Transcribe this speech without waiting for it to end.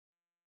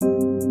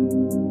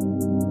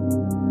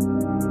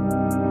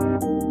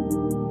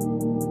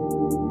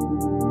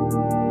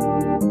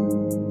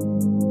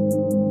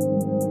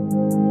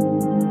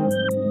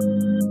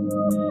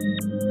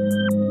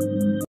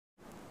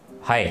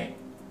Hi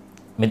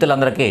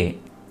మిత్రులందరికీ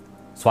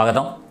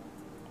స్వాగతం.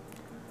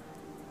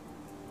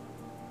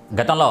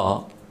 గతంలో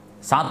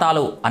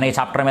శాతాలు అనే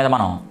చాప్టర్ మీద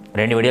మనం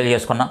 2 వీడియోలు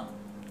చేసుకున్నాం.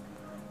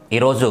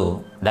 ఈరోజు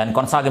దాని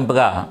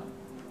కొనసాగింపుగా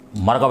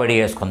మరొక వీడియో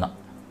చేసుకుందాం.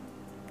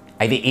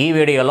 అయితే ఈ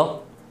వీడియోలో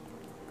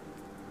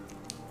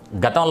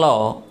గతంలో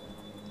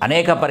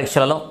అనేక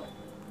పరీక్షలలో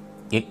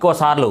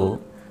ఎక్కువసార్లు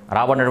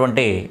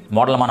రాబడినటువంటి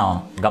మోడల్ మనం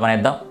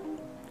గమనిద్దాం.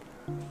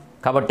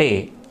 కాబట్టి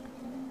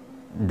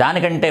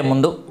దానికంటే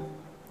ముందు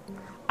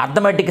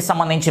అర్థమెటిక్కి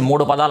సంబంధించి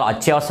 3 పదాలు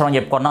అత్యవసరం అని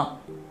చెప్పుకున్నాం.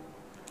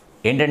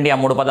 ఏంటండి ఆ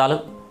 3 పదాలు?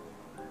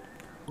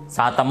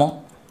 శాతము,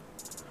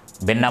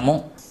 భిన్నము,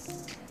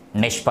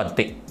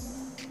 నిష్పత్తి.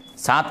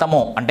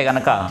 శాతము అంటే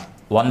కనుక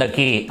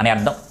 100కి అని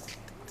అర్థం,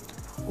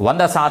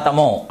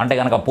 100% అంటే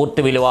కనుక పూర్తి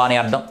విలువ అని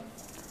అర్థం,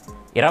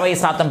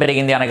 20%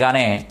 పెరిగింది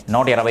అనగానే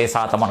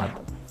 120% అని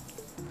అర్థం.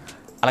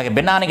 అలాగే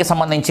భిన్నానికి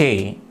సంబంధించి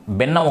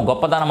భిన్నము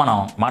గొప్పదనం మనం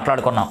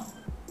మాట్లాడుకున్నాం.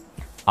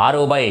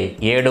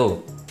 6/7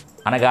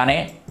 అనగానే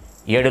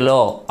 7లో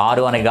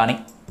 6 అని కానీ,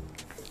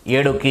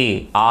 7కి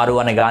 6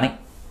 అని కానీ,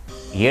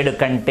 7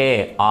 కంటే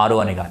 6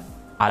 అని కానీ,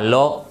 ఆ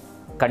లో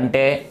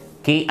కంటే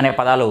కి అనే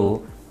పదాలు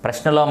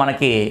ప్రశ్నలో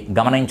మనకి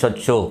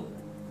గమనించవచ్చు.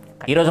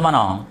 ఈరోజు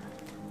మనం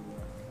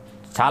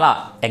చాలా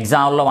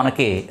ఎగ్జామ్లో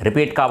మనకి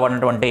రిపీట్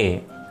కాబడినటువంటి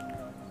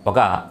ఒక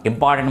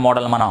ఇంపార్టెంట్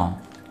మోడల్ మనం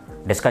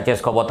డిస్కస్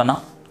చేసుకోబోతున్నాం.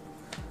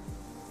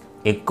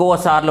 ఎక్కువ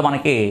సార్లు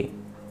మనకి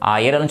ఆ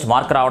ఏరియా నుంచి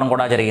మార్క్ రావడం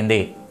కూడా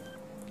జరిగింది.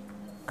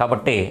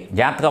 కాబట్టి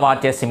జాగ్రత్తగా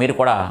వాచ్ చేసి మీరు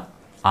కూడా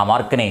ఆ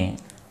మార్క్ని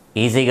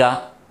ఈజీగా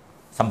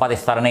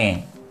సంపాదిస్తారని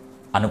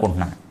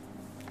అనుకుంటున్నాను.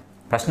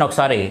 ప్రశ్న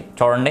ఒకసారి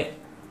చూడండి,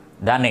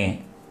 దాన్ని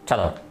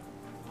చదవండి.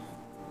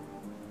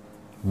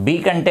 బి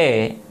కంటే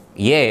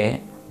ఏ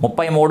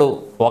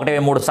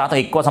 33.13%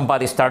 ఎక్కువ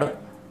సంపాదిస్తాడు.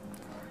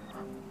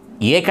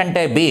 ఏ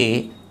కంటే బి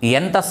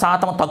ఎంత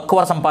శాతం తక్కువ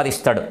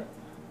సంపాదిస్తాడు?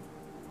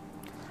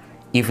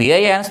 If A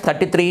earns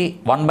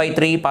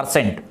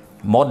 33.13%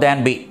 more than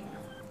B,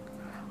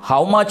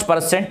 how much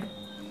percent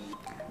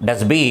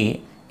does B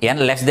earn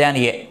less than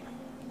A?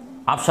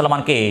 ఆప్షన్లో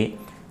మనకి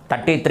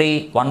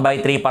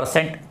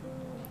 33.13%,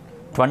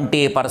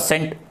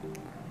 20%,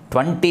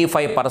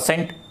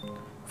 25%,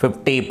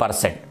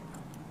 50%.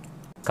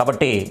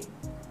 కాబట్టి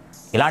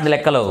ఇలాంటి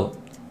లెక్కలు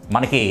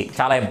మనకి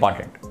చాలా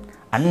ఇంపార్టెంట్.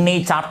 అన్ని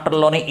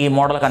చాప్టర్లోని ఈ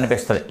మోడల్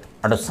కనిపిస్తుంది.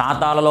 అటు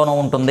శాతాలలోనూ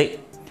ఉంటుంది,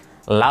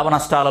 లాభ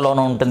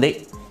నష్టాలలోనూ ఉంటుంది,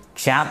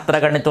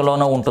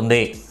 క్షేత్రగణితంలోనూ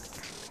ఉంటుంది,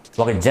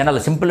 ఒక జనరల్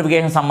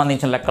సింప్లిఫికేషన్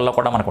సంబంధించిన లెక్కల్లో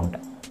కూడా మనకు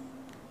ఉంటాయి.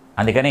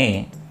 అందుకని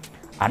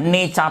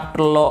అన్ని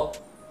చాప్టర్లో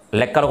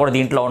లెక్కలు కూడా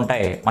దీంట్లో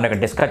ఉంటాయి, మనం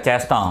ఇక్కడ డిస్కస్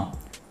చేస్తాం.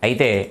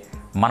 అయితే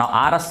మనం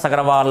ఆర్ఎస్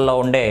అగర్వాల్లో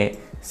ఉండే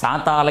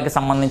శాతాలకి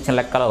సంబంధించిన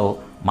లెక్కలు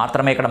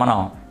మాత్రమే ఇక్కడ మనం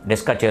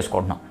డిస్కస్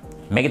చేసుకుంటున్నాం.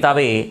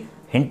 మిగతావి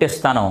హింట్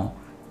ఇస్తాను,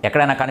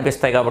 ఎక్కడైనా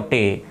కనిపిస్తాయి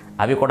కాబట్టి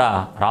అవి కూడా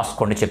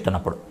రాసుకోండి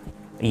చెప్తున్నప్పుడు.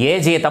 ఏ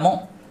జీతము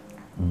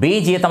బి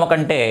జీతము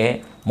కంటే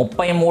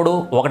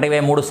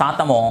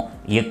 33.13%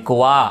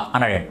 ఎక్కువ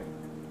అని అడిగాడు.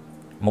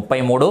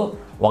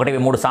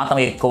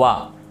 33.13% ఎక్కువ.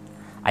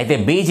 అయితే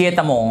బి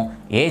జీతము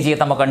ఏ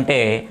జీతము కంటే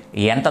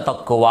ఎంత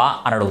తక్కువ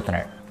అని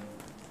అడుగుతున్నాడు.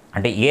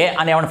 అంటే ఏ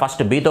అనేవాడిని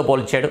ఫస్ట్ బితో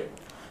పోల్చాడు,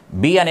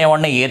 బి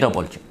అనేవాడిని ఏతో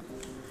పోల్చాడు.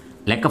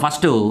 లెక్క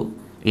ఫస్ట్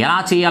ఎలా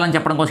చేయాలని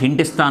చెప్పడం కోసం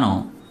హింట్ ఇస్తాను,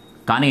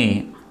 కానీ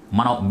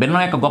మనం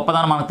భిన్నం యొక్క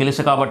గొప్పదనం మనకు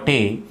తెలుసు కాబట్టి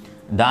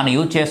దాన్ని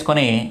యూజ్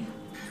చేసుకొని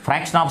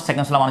ఫ్రాక్షన్ ఆఫ్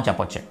సెకండ్స్లో మనం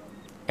చెప్పొచ్చు.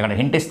 ఇక్కడ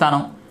హింట్ ఇస్తాను,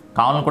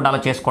 కావాలనుకుంటే అలా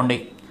చేసుకోండి.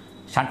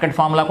 షార్ట్కట్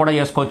ఫార్ములా కూడా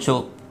చేసుకోవచ్చు.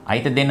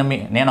 అయితే దీన్ని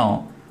నేను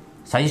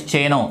సజెస్ట్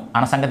చేయను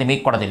అన్న సంగతి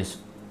మీకు కూడా తెలుసు.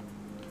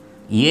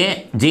 ఏ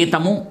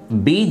జీతము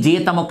బి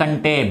జీతము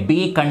కంటే, బి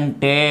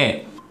కంటే,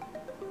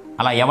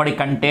 అలా ఎవడి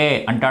కంటే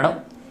అంటాడో,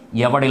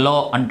 ఎవడిలో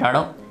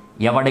అంటాడో,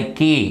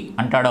 ఎవడికి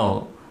అంటాడో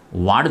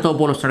వాడితో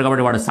పోలుస్తాడు.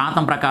 కాబట్టి వాడు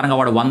శాతం ప్రకారంగా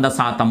వాడు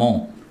 100%,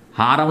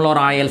 హారంలో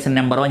రాయాల్సిన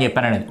నెంబరు అని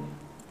చెప్పాను.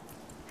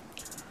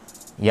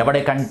 ఎవడి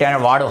కంటే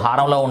వాడు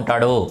హారంలో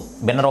ఉంటాడు,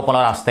 భిన్న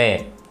రూపంలో రాస్తే.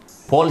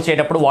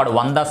 పోల్చేటప్పుడు వాడు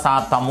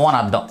 100% అని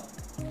అర్థం.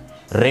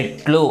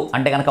 రెట్లు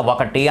అంటే కనుక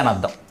 1 అని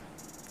అర్థం.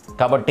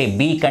 కాబట్టి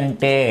బి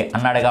కంటే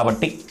అన్నాడు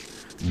కాబట్టి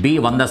బి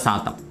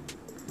 100%.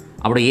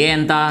 అప్పుడు ఏ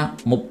ఎంత?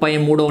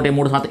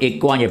 33.13%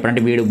 ఎక్కువ అని చెప్పాడు.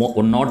 అంటే వీడు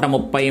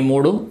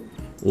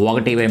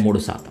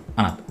 133.1/3%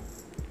 అని అర్థం.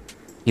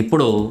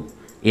 ఇప్పుడు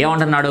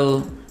ఏమంటున్నాడు?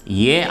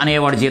 ఏ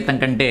అనేవాడు జీతం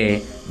కంటే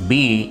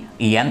బి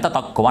ఎంత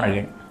తక్కువ అని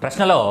అడిగాడు.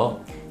 ప్రశ్నలో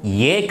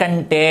ఏ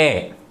కంటే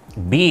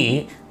బి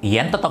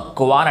ఎంత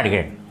తక్కువ అని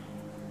అడిగాడు.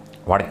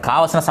 వాడికి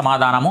కావాల్సిన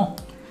సమాధానము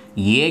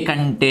ఏ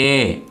కంటే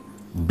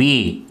బి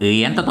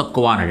ఎంత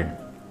తక్కువ అని అడిగాడు.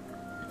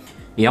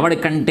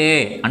 ఎవడికంటే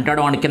అంటాడో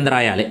వాడిని కింద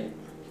రాయాలి,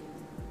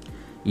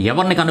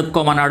 ఎవరిని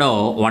కనుక్కోమన్నాడో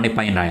వాడిని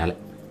పైన రాయాలి.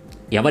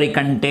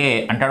 ఎవరికంటే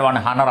అంటాడో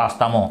వాడిని హాన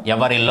రాస్తాము,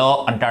 ఎవరిలో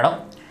అంటాడో,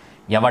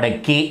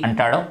 ఎవడికి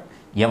అంటాడో,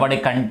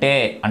 ఎవడికంటే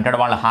అంటాడో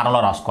వాళ్ళ హారంలో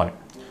రాసుకోవాలి.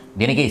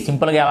 దీనికి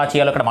సింపుల్గా ఎలా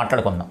చేయాలో ఇక్కడ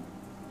మాట్లాడుకుందాం.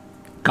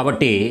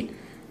 కాబట్టి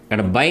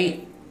ఇక్కడ బై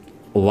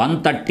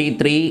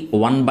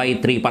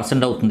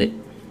 133.1/3% అవుతుంది.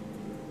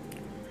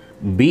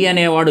 బి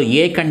అనేవాడు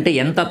ఏ కంటే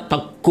ఎంత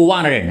తక్కువ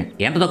అన్నాడండి.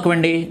 ఎంత తక్కువ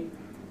అండి?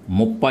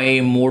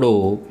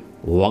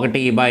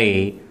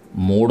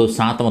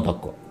 33.1/3%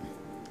 తక్కువ.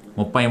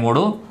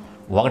 33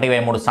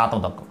 1/3%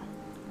 తక్కువ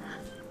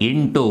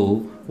ఇంటూ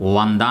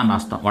 100 అని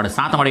రాస్తాం. వాడు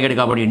శాతం అడిగాడు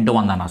కాబట్టి ఇంటూ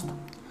 100 అని రాస్తాం.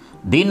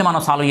 దీన్ని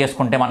మనం సాల్వ్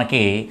చేసుకుంటే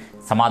మనకి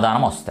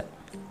సమాధానం వస్తాయి.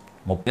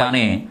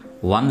 30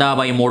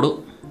 100/3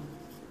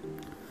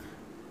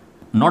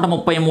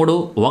 133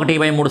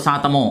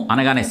 1/3%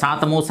 అనగానే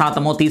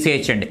శాతము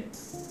తీసేయచ్చండి.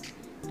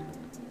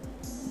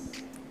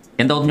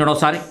 ఎంత అవుతుంది చూడ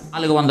ఒకసారి.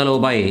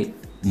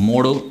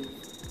 400/3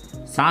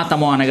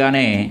 శాతము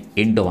అనగానే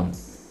ఇంటూ 100.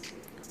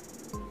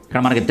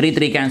 ఇక్కడ మనకి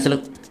 3 క్యాన్సిల్,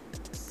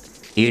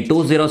 ఈ 2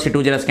 zeros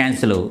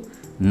క్యాన్సిల్.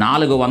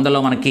 400లో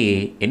మనకి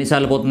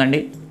ఎన్నిసార్లు పోతుందండి?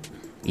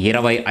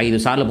 25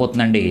 సార్లు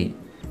పోతుందండి.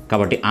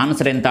 కాబట్టి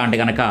ఆన్సర్ ఎంత అంటే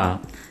కనుక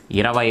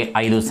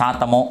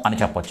 25% అని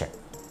చెప్పొచ్చు.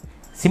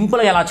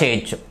 సింపుల్గా ఎలా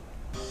చేయొచ్చు?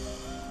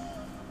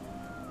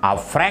 ఆ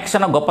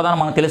ఫ్రాక్షన్ గొప్పదనం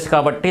మనకు తెలుసు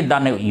కాబట్టి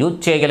దాన్ని యూజ్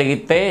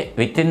చేయగలిగితే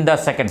వితిన్ ద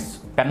సెకండ్స్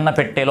పెన్న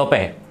పెట్టే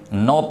లోపే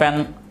నో పెన్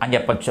అని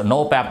చెప్పొచ్చు, నో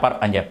పేపర్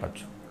అని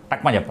చెప్పొచ్చు,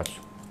 టక్మని చెప్పొచ్చు.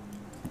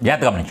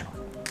 జాగ్రత్త గమనించడం.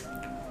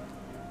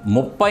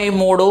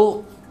 33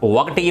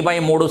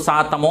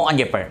 1/3% అని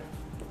చెప్పాడు.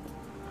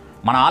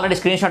 మనం ఆల్రెడీ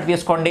స్క్రీన్ షాట్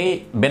తీసుకోండి,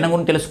 భిన్నం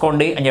గురించి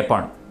తెలుసుకోండి అని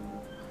చెప్పాడు.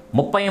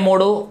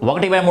 33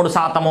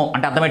 1/3%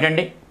 అంటే అర్థం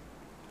ఏంటండి?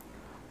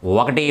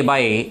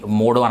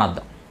 1/3 అని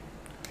అర్థం.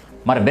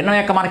 మరి భిన్నం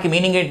యొక్క మనకి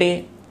మీనింగ్ ఏంటి?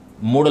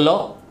 3లో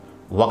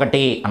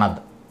 1 అని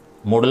అర్థం.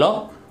 3లో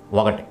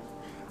 1.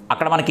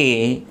 అక్కడ మనకి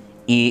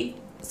ఈ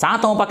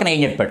శాతం పక్కన ఏం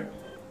చెప్పాడు?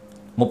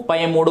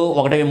 33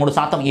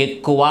 1/3%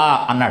 ఎక్కువ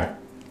అన్నాడు.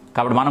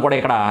 కాబట్టి మనం కూడా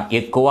ఇక్కడ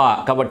ఎక్కువ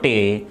కాబట్టి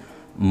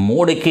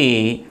 3కి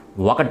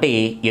 1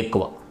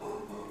 ఎక్కువ.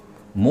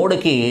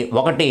 3కి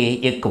 1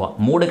 ఎక్కువ.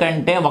 3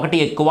 కంటే 1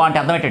 ఎక్కువ అంటే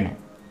అర్థం ఏంటండి?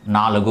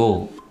 4.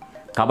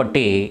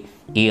 కాబట్టి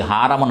ఈ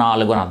హారం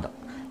 4 అని అర్థం.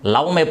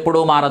 లవం ఎప్పుడూ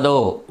మారదు.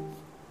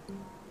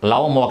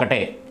 లవం 1.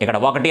 ఇక్కడ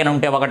 1 అని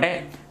ఉంటే 1,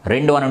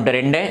 2 అని ఉంటే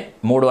 2,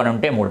 3 అని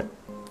ఉంటే 3.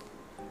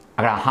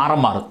 అక్కడ హారం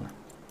మారుతుంది.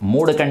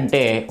 3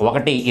 కంటే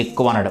 1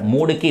 ఎక్కువ అన్నాడు.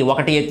 3కి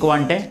 1 ఎక్కువ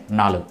అంటే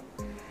 4.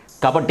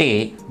 కాబట్టి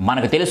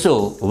మనకు తెలుసు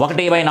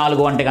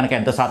 1/4 అంటే కనుక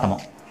ఎంత శాతమో.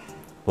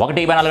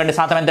 1/4 అంటే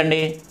శాతం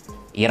ఎంతండి?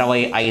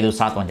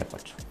 25% అని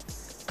చెప్పొచ్చు.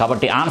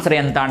 కాబట్టి ఆన్సర్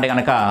ఎంత అంటే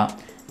కనుక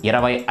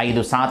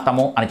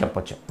 25% అని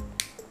చెప్పొచ్చు.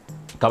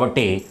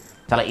 కాబట్టి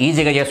చాలా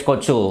ఈజీగా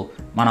చేసుకోవచ్చు.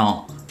 మనం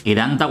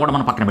ఇదంతా కూడా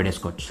మనం పక్కన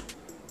పెట్టేసుకోవచ్చు.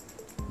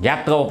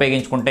 జాగ్రత్తగా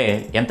ఉపయోగించుకుంటే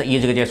ఎంత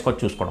ఈజీగా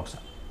చేసుకోవచ్చు చూసుకోండి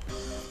ఒకసారి.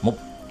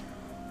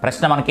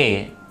 ప్రశ్న మనకి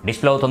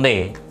డిస్ప్లే అవుతుంది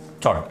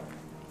చూడండి.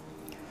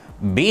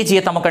 బి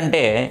జీతము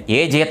కంటే ఏ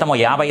జీతము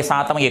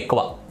 50% ఎక్కువ?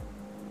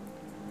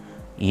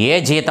 ఏ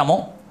జీతము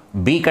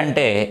బి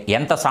కంటే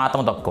ఎంత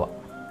శాతం తక్కువ?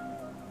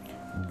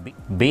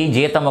 బి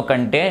జీతము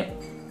కంటే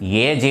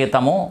ఏ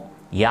జీతము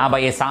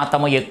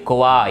 50%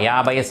 ఎక్కువ.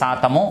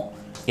 50%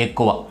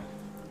 ఎక్కువ.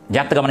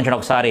 జాగ్రత్తగా గమనించండి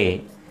ఒకసారి.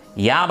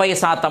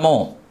 50%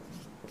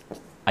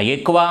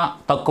 ఎక్కువ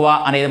తక్కువ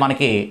అనేది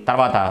మనకి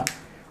తర్వాత.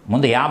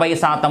 ముందు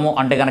 50%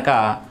 అంటే కనుక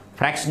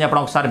ఫ్రాక్షన్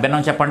చెప్పడం ఒకసారి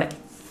భిన్నం చెప్పండి.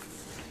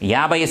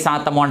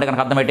 50% అంటే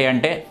కనుక అర్థం ఏంటి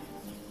అంటే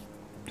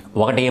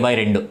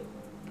 1/2.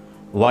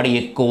 వాడు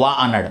ఎక్కువ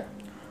అన్నాడు.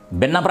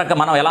 భిన్న ప్రక్క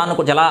మనం ఎలా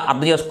అనుకోవచ్చు, ఎలా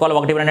అర్థం చేసుకోవాలి?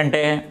 1/2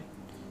 అంటే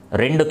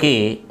 2కి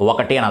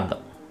 1 అని అర్థం.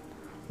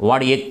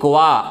 వాడు ఎక్కువ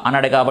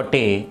అన్నాడు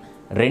కాబట్టి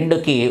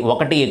 2కి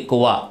 1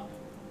 ఎక్కువ.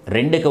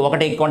 2కి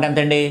 1 ఎక్కువ అంటే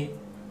ఎంతండి?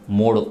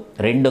 3.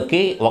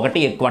 2కి 1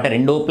 ఎక్కువ అంటే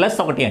 2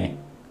 + 1 అని.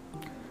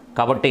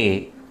 కాబట్టి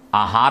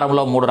ఆ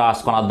హారంలో 3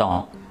 రాసుకొని అర్థం.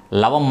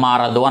 లవం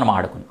మారదు అని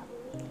మాడుకున్నాం.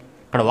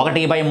 ఇక్కడ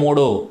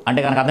 1/3 అంటే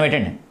కనుక అర్థం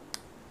ఏంటండి?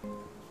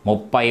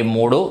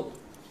 33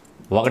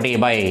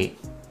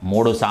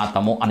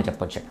 1/3% అని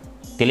చెప్పొచ్చు.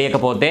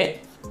 తెలియకపోతే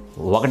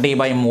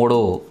 1/3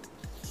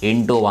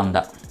 ఇంటూ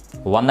 100.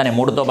 100ని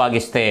 3తో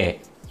భాగిస్తే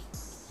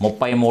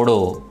 33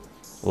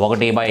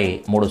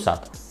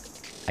 1/3%.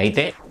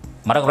 అయితే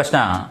మరొక ప్రశ్న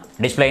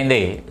డిస్ప్లే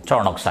అయింది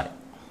చూడండి ఒకసారి.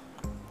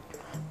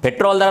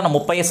 పెట్రోల్ ధరను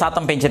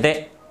 30% పెంచితే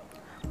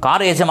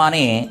కారు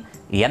యజమాని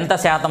ఎంత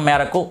శాతం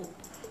మేరకు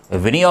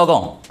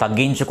వినియోగం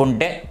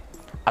తగ్గించుకుంటే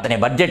అతని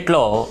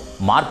బడ్జెట్లో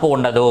మార్పు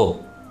ఉండదు?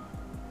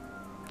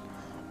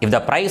 If the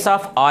price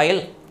of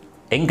oil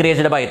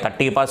increased by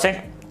 30%,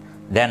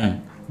 then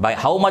by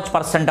how much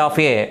 % of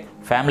A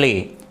family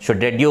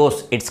should reduce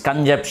it's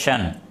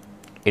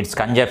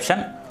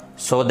consumption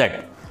so that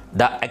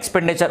the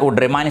expenditure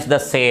would remains the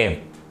same.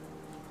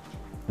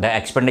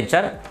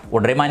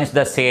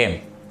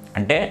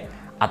 అంటే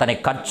అతని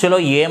ఖర్చులో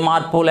ఏ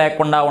మార్పు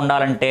లేకుండా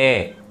ఉండాలంటే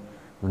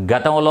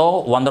గతంలో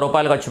 100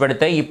 రూపాయలు ఖర్చు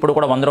పెడితే ఇప్పుడు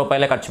కూడా 100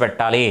 రూపాయలే ఖర్చు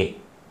పెట్టాలి.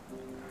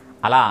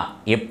 అలా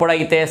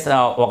ఎప్పుడైతే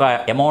ఒక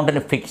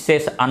అమౌంట్ని ఫిక్స్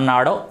చేసి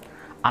అన్నాడో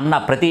అన్న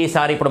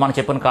ప్రతిసారి ఇప్పుడు మనం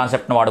చెప్పిన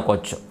కాన్సెప్ట్ని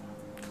వాడుకోవచ్చు.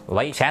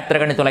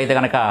 క్షేత్రగణితులు అయితే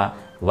కనుక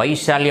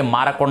వైశాల్యం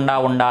మారకుండా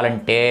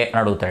ఉండాలంటే అని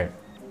అడుగుతాడు.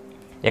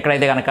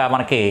 ఎక్కడైతే కనుక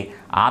మనకి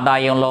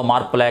ఆదాయంలో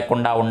మార్పు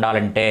లేకుండా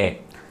ఉండాలంటే,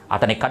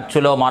 అతని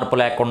ఖర్చులో మార్పు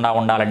లేకుండా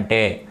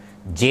ఉండాలంటే,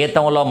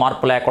 జీతంలో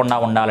మార్పు లేకుండా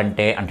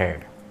ఉండాలంటే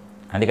అంటాడు.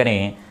 అందుకని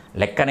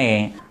లెక్కని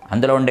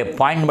అందులో ఉండే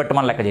పాయింట్ బట్టి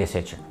మనం లెక్క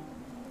చేసేయచ్చు.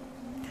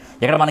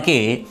 ఇక్కడ మనకి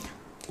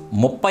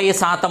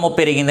 30%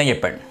 పెరిగిందని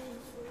చెప్పాడు.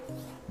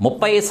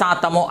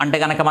 30% అంటే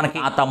కనుక మనకి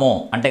శాతము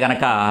అంటే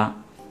కనుక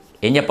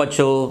ఏం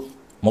చెప్పచ్చు?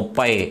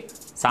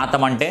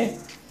 30% అంటే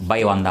బై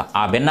 100.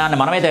 ఆ భిన్నాన్ని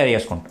మనమే తయారు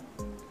చేసుకుంటాం.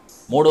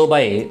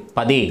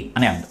 3/10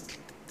 అని అంది.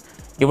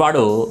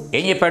 ఇవాడు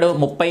ఏం చెప్పాడు?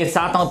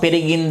 30%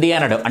 పెరిగింది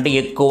అన్నాడు. అంటే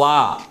ఎక్కువ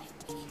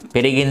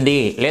పెరిగింది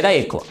లేదా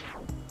ఎక్కువ.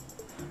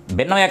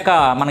 భిన్నం యొక్క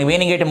మనకి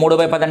మీనింగ్ ఏంటి?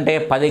 3/10 అంటే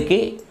 10కి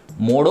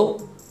 3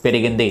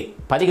 పెరిగింది.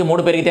 10కి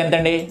 3 పెరిగితే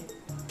ఎంతండి?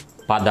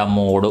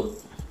 13.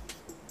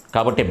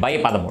 కాబట్టి బై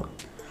 13.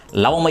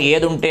 లవము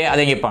ఏది ఉంటే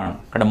అదే చెప్పాను.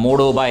 ఇక్కడ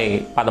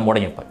 3/13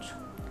 అని చెప్పచ్చు.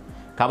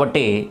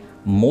 కాబట్టి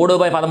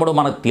 3/13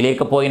 మనకు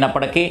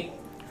తెలియకపోయినప్పటికీ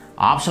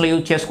ఆప్షన్లు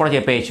యూజ్ చేసి కూడా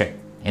చెప్పేయచ్చాడు.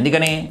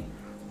 ఎందుకని?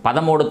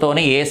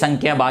 13తోని ఏ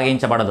సంఖ్య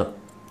భాగించబడదు.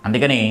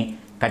 అందుకని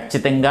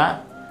ఖచ్చితంగా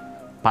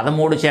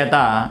 13 చేత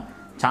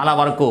చాలా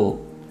వరకు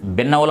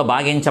భిన్నములు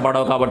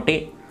భాగించబడవు. కాబట్టి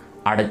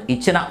ఆడ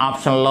ఇచ్చిన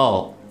ఆప్షన్లో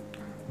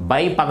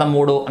బై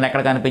 13 అని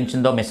ఎక్కడ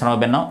కనిపించిందో మిశ్రమ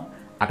భిన్నం,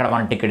 అక్కడ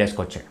మనం టికెట్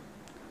వేసుకొచ్చాడు.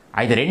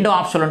 అయితే 2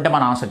 ఆప్షన్లు ఉంటే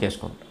మనం ఆన్సర్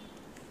చేసుకోవాలి.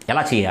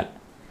 ఎలా చేయాలి?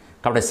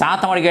 కాబట్టి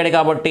శాతం అడిగాడు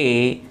కాబట్టి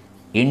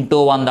ఇంటూ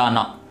 100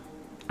 అన్నాం.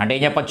 అంటే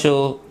ఏం చెప్పచ్చు?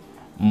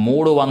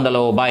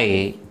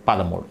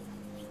 300/13.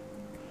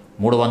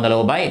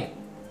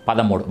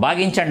 300/13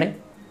 భాగించండి.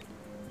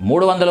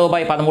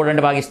 300/13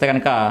 అంటే భాగిస్తే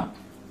కనుక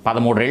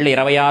 13 రెళ్ళు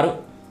 26,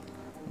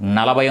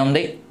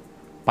 40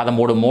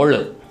 13 మూళ్ళు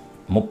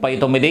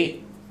 39,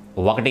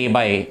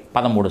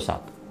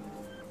 1/13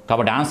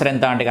 కాబట్టి ఆన్సర్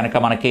ఎంత అంటే కనుక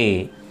మనకి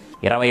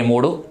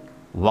 23,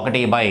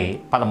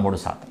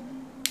 1/13.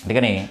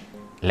 అందుకని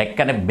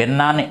లెక్కని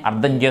భిన్నాన్ని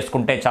అర్థం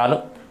చేసుకుంటే చాలు,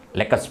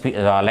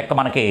 లెక్క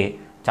మనకి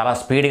చాలా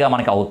స్పీడ్గా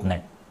మనకి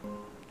అవుతుందండి.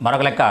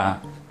 మరొక లెక్క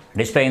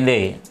డిస్ప్లే అయింది,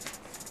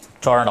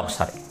 చూడండి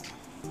ఒకసారి.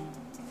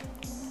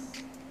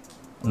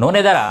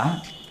 నూనె ధర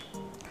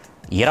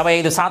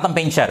 25%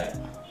 పెంచారు.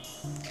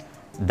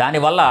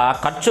 దానివల్ల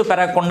ఖర్చు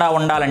పెరగకుండా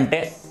ఉండాలంటే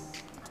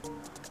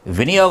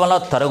వినియోగంలో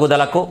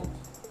తరుగుదలకు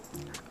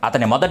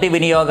అతని మొదటి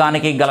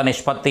వినియోగానికి గల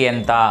నిష్పత్తి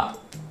ఎంత?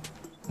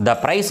 The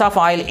price of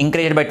oil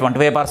increased by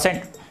 25%.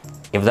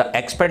 If the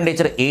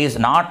expenditure is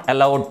not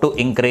allowed to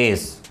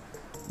increase,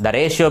 the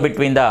ratio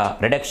between the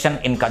reduction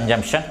in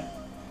consumption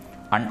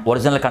and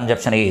original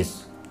consumption is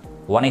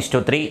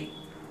 1:3,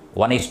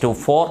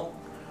 1:4,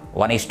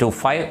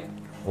 1:5,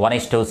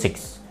 1:6.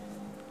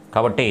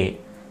 కాబట్టి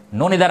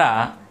నూనె ధర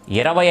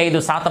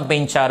 25%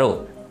 పెంచారు,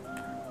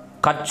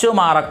 ఖర్చు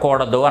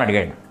మారకూడదు అని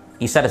అడిగాడు.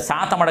 ఈసారి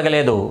శాతం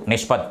అడగలేదు,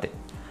 నిష్పత్తి.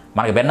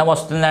 మనకి భిన్నం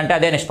వస్తుందంటే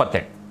అదే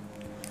నిష్పత్తి.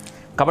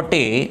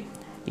 కాబట్టి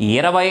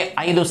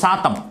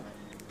 25%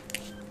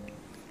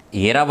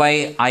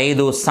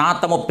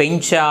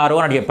 పెంచారు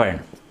అని చెప్పాడు.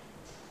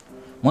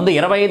 ముందు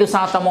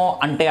 25%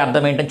 అంటే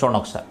అర్థం ఏంటని చూడండి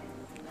ఒకసారి.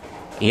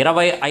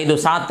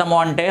 25%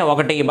 అంటే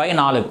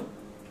 1/4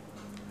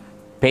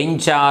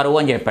 పెంచారు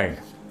అని చెప్పాడు.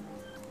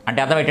 అంటే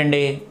అర్థం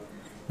ఏంటండి?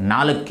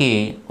 4కి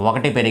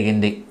 1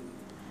 పెరిగింది.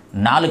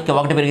 4కి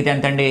 1 పెరిగితే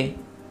ఎంతండి?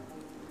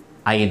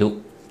 5.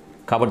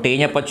 కాబట్టి ఏం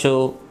చెప్పచ్చు?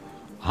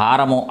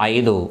 హారము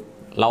 5,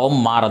 లవం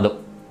మారదు,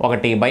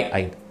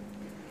 1/5.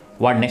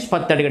 వాడు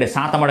నిష్పత్తి అడిగాడు,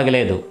 శాతం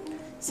అడగలేదు.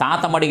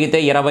 శాతం అడిగితే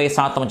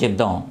 20%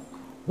 చెప్దాం.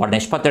 వాడు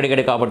నిష్పత్తి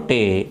అడిగాడు కాబట్టి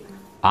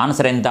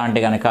ఆన్సర్ ఎంత అంటే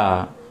కనుక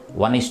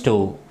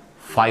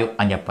 1:5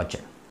 అని చెప్పచ్చు.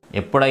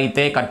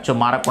 ఎప్పుడైతే ఖర్చు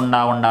మారకుండా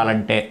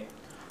ఉండాలంటే,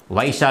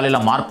 వైశాలిలో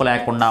మార్పు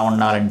లేకుండా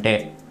ఉండాలంటే,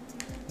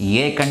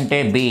 ఏ కంటే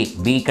బి,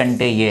 బి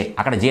కంటే ఏ,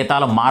 అక్కడ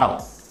జీతాలు మారవు,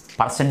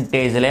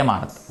 పర్సంటేజ్లే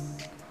మారదు.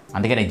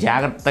 అందుకని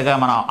జాగ్రత్తగా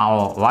మనం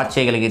వాచ్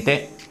చేయగలిగితే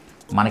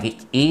మనకి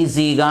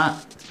ఈజీగా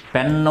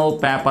పెన్ను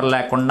పేపర్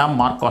లేకుండా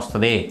మార్క్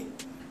వస్తుంది.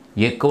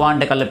 ఎక్కువ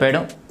అంటే కలిపాడు,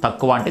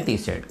 తక్కువ అంటే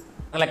తీసాడు.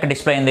 లెక్క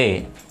డిస్ప్లే అయింది,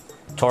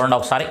 చూడండి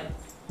ఒకసారి.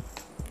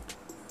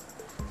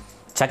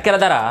 చక్కెర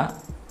ధర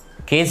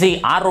కేజీ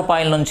 6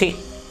 రూపాయల నుంచి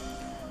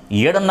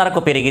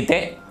 7.5కు పెరిగితే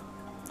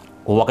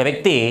ఒక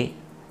వ్యక్తి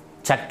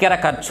చక్కెర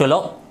ఖర్చులో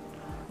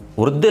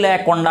వృద్ధి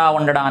లేకుండా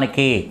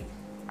ఉండడానికి,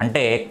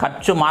 అంటే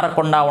ఖర్చు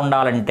మారకుండా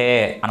ఉండాలంటే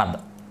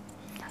అనర్థం,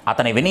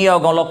 అతని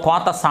వినియోగంలో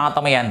కోత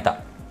శాతం ఎంత?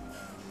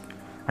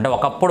 అంటే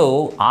ఒకప్పుడు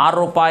 6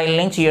 రూపాయల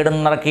నుంచి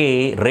 7.5కి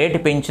రేటు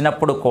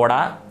పెంచినప్పుడు కూడా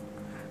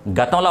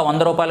గతంలో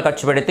 100 రూపాయలు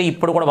ఖర్చు పెడితే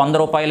ఇప్పుడు కూడా 100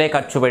 రూపాయలే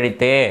ఖర్చు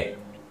పెడితే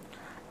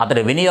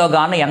అతడి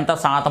వినియోగాన్ని ఎంత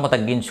శాతం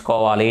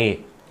తగ్గించుకోవాలి?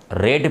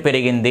 రేటు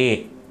పెరిగింది,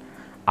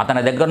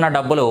 అతని దగ్గర ఉన్న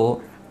డబ్బులు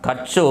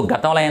ఖర్చు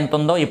గతంలో ఎంత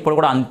ఉందో ఇప్పుడు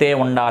కూడా అంతే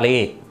ఉండాలి.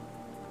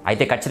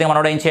 అయితే ఖచ్చితంగా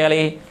మనోడు ఏం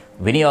చేయాలి?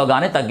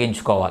 వినియోగాన్ని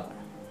తగ్గించుకోవాలి.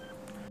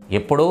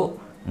 ఎప్పుడు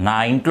నా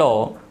ఇంట్లో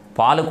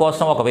పాలు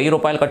కోసం ఒక 1000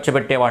 రూపాయలు ఖర్చు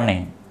పెట్టేవాడిని,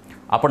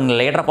 అప్పుడు నేను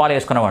లీటర్ పాలు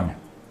వేసుకునేవాడిని.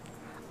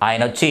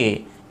 ఆయన వచ్చి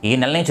ఈ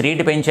నెల నుంచి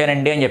రేటు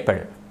పెంచానండి అని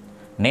చెప్పాడు.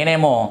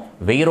 నేనేమో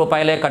 1000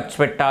 రూపాయలే ఖర్చు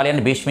పెట్టాలి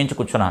అని భీష్మించి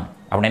కూర్చున్నాను.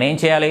 అప్పుడు నేనేం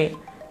చేయాలి?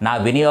 నా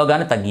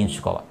వినియోగాన్ని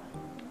తగ్గించుకోవాలి.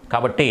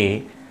 కాబట్టి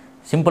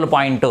సింపుల్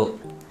పాయింట్,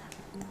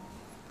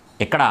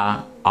 ఇక్కడ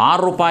 6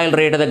 రూపాయల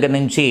రేటు దగ్గర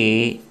నుంచి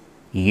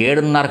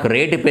 7.5కు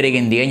రేటు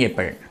పెరిగింది అని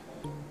చెప్పాడు.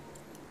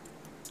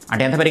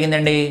 అంటే ఎంత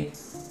పెరిగిందండి?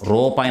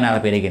 ₹1.5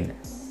 పెరిగింది.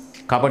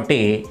 కాబట్టి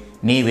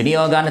నీ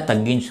వినియోగాన్ని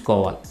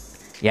తగ్గించుకోవాలి.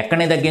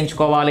 ఎక్కడి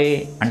తగ్గించుకోవాలి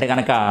అంటే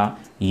కనుక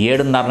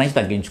 7.5 నుంచి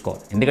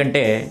తగ్గించుకోవాలి.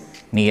 ఎందుకంటే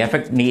నీ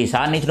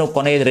ఈసారి నుంచి నువ్వు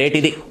కొనేది రేట్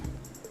ఇది.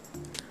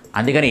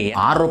 అందుకని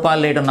 6 రూపాయల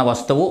రేటు ఉన్న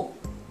వస్తువు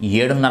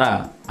 7.5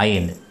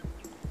 అయ్యింది.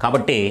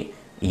 కాబట్టి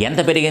ఎంత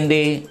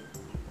పెరిగింది?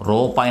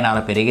 రూపాయిన్నర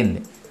పెరిగింది,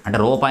 అంటే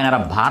రూపాయిన్నర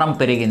భారం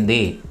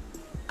పెరిగింది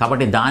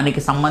కాబట్టి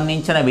దానికి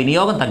సంబంధించిన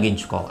వినియోగం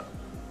తగ్గించుకోవాలి.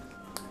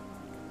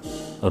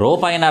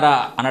 రూపాయిన్నర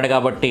అన్నాడు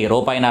కాబట్టి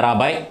రూపాయిన్నర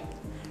బై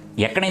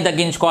ఎక్కడి నుంచి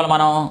తగ్గించుకోవాలి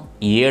మనం?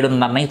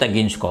 7.5 నుంచి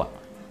తగ్గించుకోవాలి.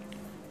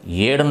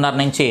 7.5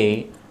 నుంచి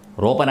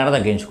రూపాయిన్నర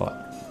తగ్గించుకోవాలి.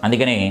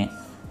 అందుకని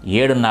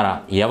 7.5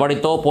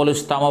 ఎవరితో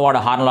పోలుస్తామో వాడు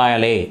హార్న్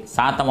రాయాలి.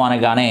 శాతము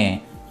అనగానే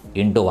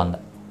ఇంటూ 100,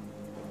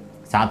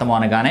 శాతము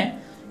అనగానే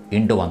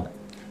ఇంటూ 100.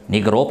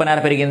 నీకు రూపాయిన్నర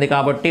పెరిగింది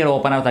కాబట్టి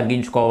రూపాయిన్నర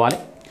తగ్గించుకోవాలి.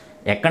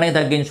 ఎక్కడికి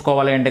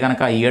తగ్గించుకోవాలి అంటే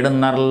కనుక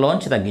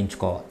 7.5లోంచి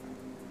తగ్గించుకోవాలి.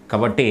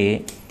 కాబట్టి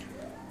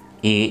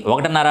ఈ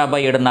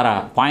 1.5/7.5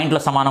 పాయింట్ల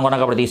సమానంగా ఉన్న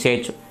కాబట్టి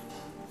తీసేయచ్చు.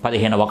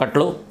 15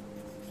 1లు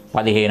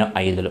 15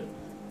 5లు.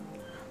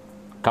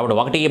 కాబట్టి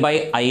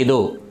 1/5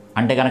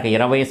 అంటే కనుక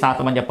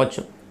 20% అని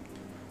చెప్పొచ్చు.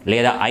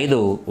 లేదా 5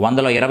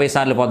 100లో 20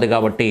 సార్లు పోద్ది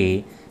కాబట్టి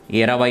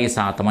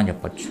 20% అని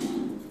చెప్పొచ్చు.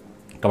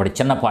 కాబట్టి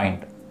చిన్న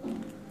పాయింట్.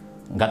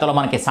 గతంలో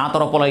మనకి శాతం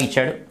రూపంలో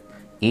ఇచ్చాడు,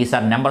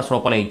 ఈసారి నెంబర్స్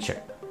రూపంలో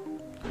ఇచ్చాడు.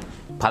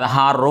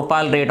 16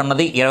 రూపాయల రేట్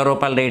ఉన్నది 20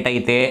 రూపాయల రేట్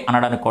అయితే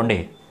అన్నాడు అనుకోండి.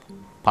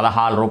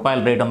 16 రూపాయల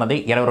రేట్ ఉన్నది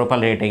 20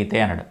 రూపాయల రేట్ అయితే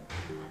అన్నాడు.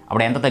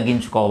 అప్పుడు ఎంత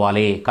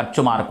తగ్గించుకోవాలి?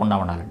 ఖర్చు మారకుండా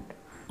ఉండాలంటే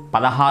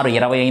 16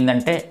 20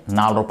 అయిందంటే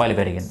 4 రూపాయలు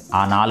పెరిగింది.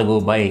 ఆ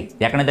 4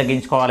 ఎక్కడి నుంచి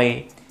తగ్గించుకోవాలి?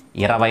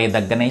 20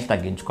 దగ్గర నుంచి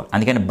తగ్గించుకోవాలి.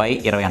 అందుకని బై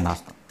 20 అని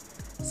రాస్తాం.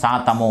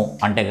 శాతము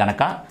అంటే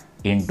కనుక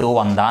ఇంటూ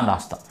 100 అని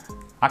రాస్తాం.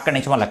 అక్కడి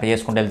నుంచి మనం లెక్క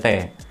చేసుకుంటూ వెళ్తే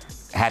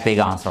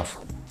హ్యాపీగా ఆన్సర్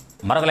వస్తుంది.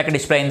 మరొక లెక్క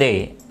డిస్ప్లే అయింది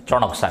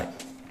చూడండి ఒకసారి.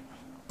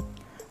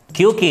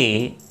 క్యూకి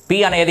పి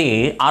అనేది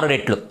 6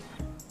 రెట్లు.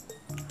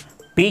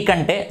 పి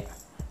కంటే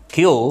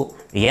క్యూ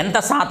ఎంత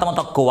శాతం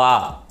తక్కువ?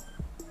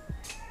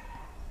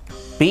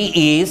 P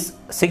is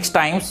 6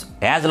 times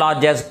as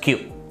large as Q.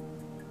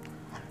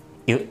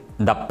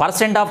 The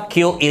percent of Q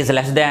is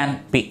less than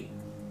P.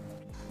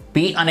 P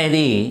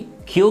అనేది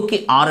Qకి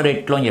 6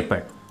 రెట్లు అని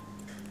చెప్పాడు.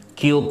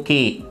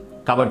 Qకి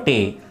కాబట్టి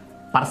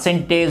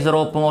పర్సెంటేజ్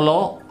రూపంలో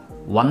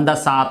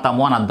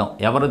 100% అని అర్థం.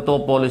 ఎవరితో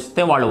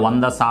పోలిస్తే వాళ్ళు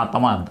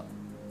 100% అని అర్థం.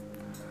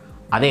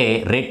 అదే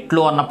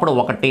రెట్లు అన్నప్పుడు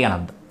 1 అని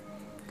అర్థం.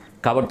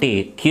 కాబట్టి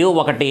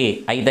Q1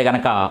 అయితే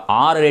కనుక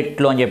 6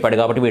 రెట్లు అని చెప్పాడు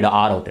కాబట్టి వీడు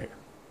 6 అవుతాడు.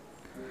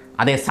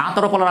 అదే శాత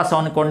రూపాయలు రాసాం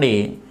అనుకోండి,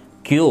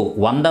 క్యూ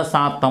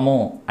 100%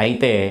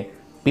 అయితే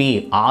పి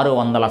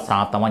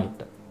 600% అని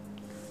చెప్తాడు.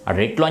 ఆ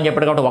రెట్లు అని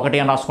చెప్పాడు కాబట్టి 1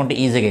 అని రాసుకుంటే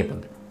ఈజీగా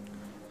అయిపోతుంది.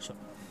 సో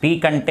పి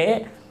కంటే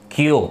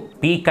క్యూ,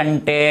 పి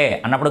కంటే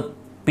అన్నప్పుడు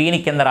పిని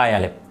కింద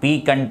రాయాలి. పి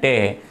కంటే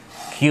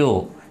క్యూ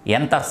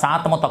ఎంత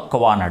శాతము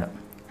తక్కువ అన్నాడు.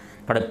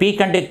 ఇక్కడ పి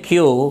కంటే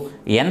క్యూ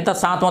ఎంత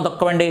శాతం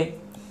తక్కువ అండి?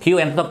 క్యూ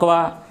ఎంత తక్కువ?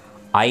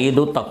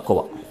 5 తక్కువ.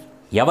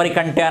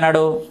 ఎవరికంటే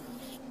అన్నాడు?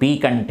 పి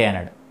కంటే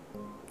అన్నాడు.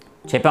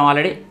 చెప్పాం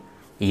ఆల్రెడీ.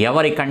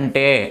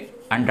 ఎవరికంటే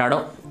అంటాడో,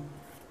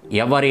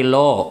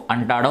 ఎవరిలో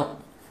అంటాడో,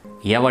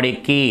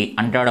 ఎవడికి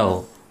అంటాడో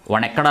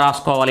వాడిని ఎక్కడ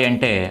రాసుకోవాలి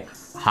అంటే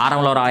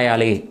హారంలో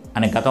రాయాలి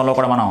అని గతంలో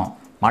కూడా మనం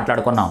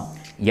మాట్లాడుకున్నాం.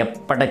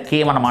 ఎప్పటికీ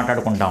మనం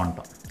మాట్లాడుకుంటూ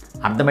ఉంటాం.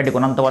 అర్థమెటిక్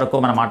ఉన్నంత వరకు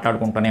మనం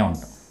మాట్లాడుకుంటూనే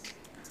ఉంటాం.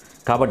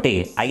 కాబట్టి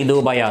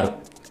 5/6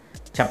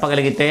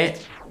 చెప్పగలిగితే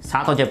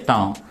శాతం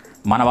చెప్తాం.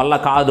 మన వల్ల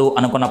కాదు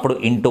అనుకున్నప్పుడు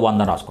ఇంటూ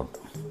 100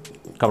 రాసుకుంటాం.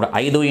 కాబట్టి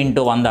 5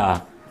 × 100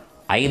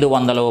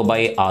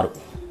 500/6.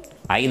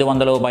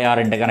 500/6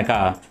 అంటే కనుక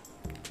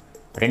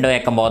 2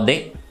 ఎక్కం పోద్ది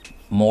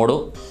 3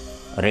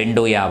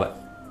 2 50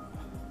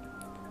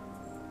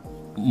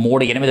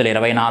 3 8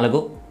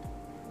 24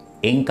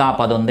 ఇంకా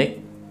 10 ఉంది.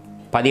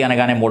 10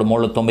 అనగానే 3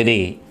 3 9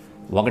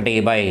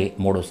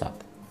 1/3%.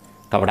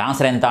 కాబట్టి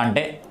ఆన్సర్ ఎంత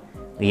అంటే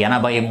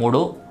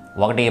 83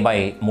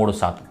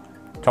 1/3%.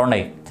 చూడండి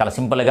చాలా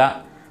సింపుల్గా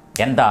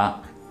ఎంత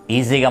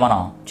ఈజీగా మనం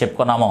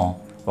చెప్పుకున్నామో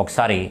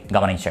ఒకసారి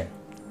గమనించండి.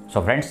 సో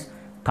ఫ్రెండ్స్,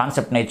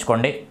 కాన్సెప్ట్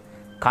నేర్చుకోండి.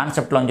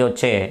 కాన్సెప్ట్లోంచి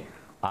వచ్చే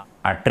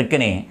ఆ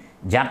ట్రిక్ని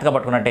జాగ్రత్తగా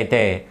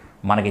పట్టుకున్నట్టయితే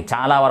మనకి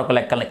చాలా వరకు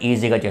లెక్కల్ని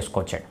ఈజీగా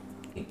చేసుకోవచ్చండి.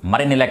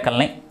 మరిన్ని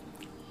లెక్కల్ని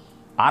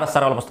ఆర్ఎస్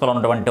సర్వల పుస్తకంలో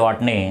ఉన్నటువంటి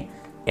వాటిని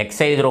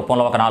ఎక్సైజ్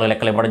రూపంలో ఒక 4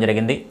 లెక్కలు ఇవ్వడం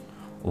జరిగింది.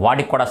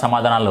 వాటికి కూడా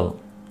సమాధానాలు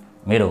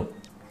మీరు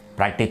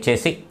ప్రాక్టీస్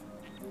చేసి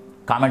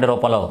కామెంట్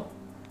రూపంలో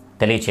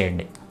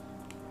తెలియచేయండి.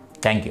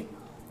 Thank you.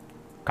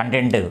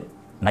 కంటెంట్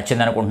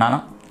నచ్చింది అనుకుంటున్నాను.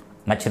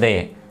 నచ్చితే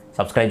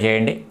సబ్స్క్రైబ్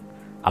చేయండి.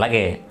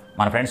 అలాగే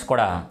మన ఫ్రెండ్స్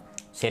కూడా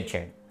షేర్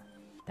చేయండి.